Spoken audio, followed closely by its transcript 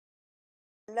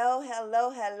Hello,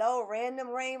 hello, hello. Random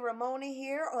Rain Ramona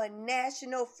here on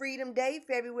National Freedom Day,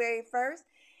 February 1st.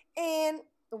 And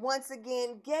once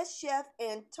again, guest chef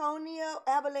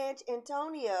Avalanche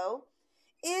Antonio,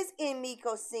 is in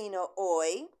Micosino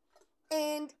Oi.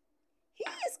 And he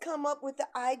has come up with the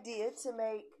idea to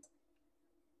make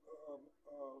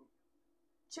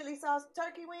chili sauce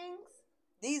turkey wings.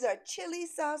 These are chili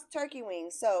sauce turkey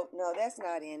wings. So, no, that's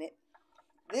not in it.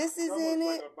 This is in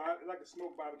it. Like a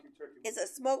smoked barbecue turkey. It's a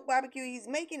smoked barbecue. He's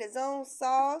making his own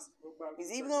sauce. He's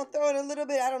even going to throw it a little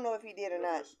bit. I don't know if he did or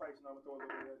not.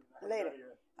 Later.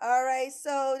 All right,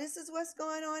 so this is what's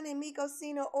going on in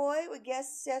Micosino Oi with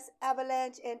guest chef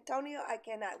Avalanche Antonio. I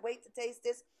cannot wait to taste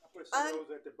this. I put some of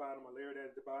those at the bottom. I layered that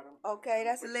at the bottom. Okay,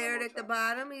 that's layered at the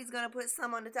bottom. He's going to put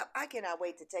some on the top. I cannot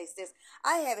wait to taste this.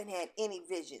 I haven't had any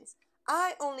visions.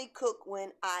 I only cook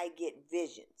when I get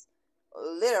visions.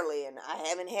 Literally, and I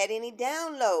haven't had any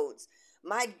downloads.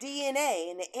 My DNA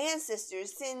and the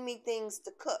ancestors send me things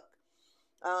to cook.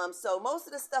 So most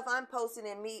of the stuff I'm posting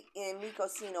in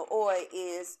Micosino Oi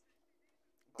is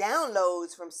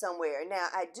downloads from somewhere. Now,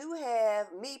 I do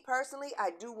have, me personally,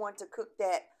 I do want to cook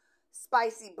that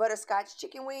spicy butterscotch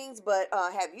chicken wings, but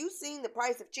have you seen the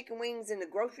price of chicken wings in the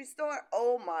grocery store?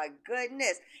 Oh my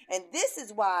goodness. And this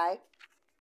is why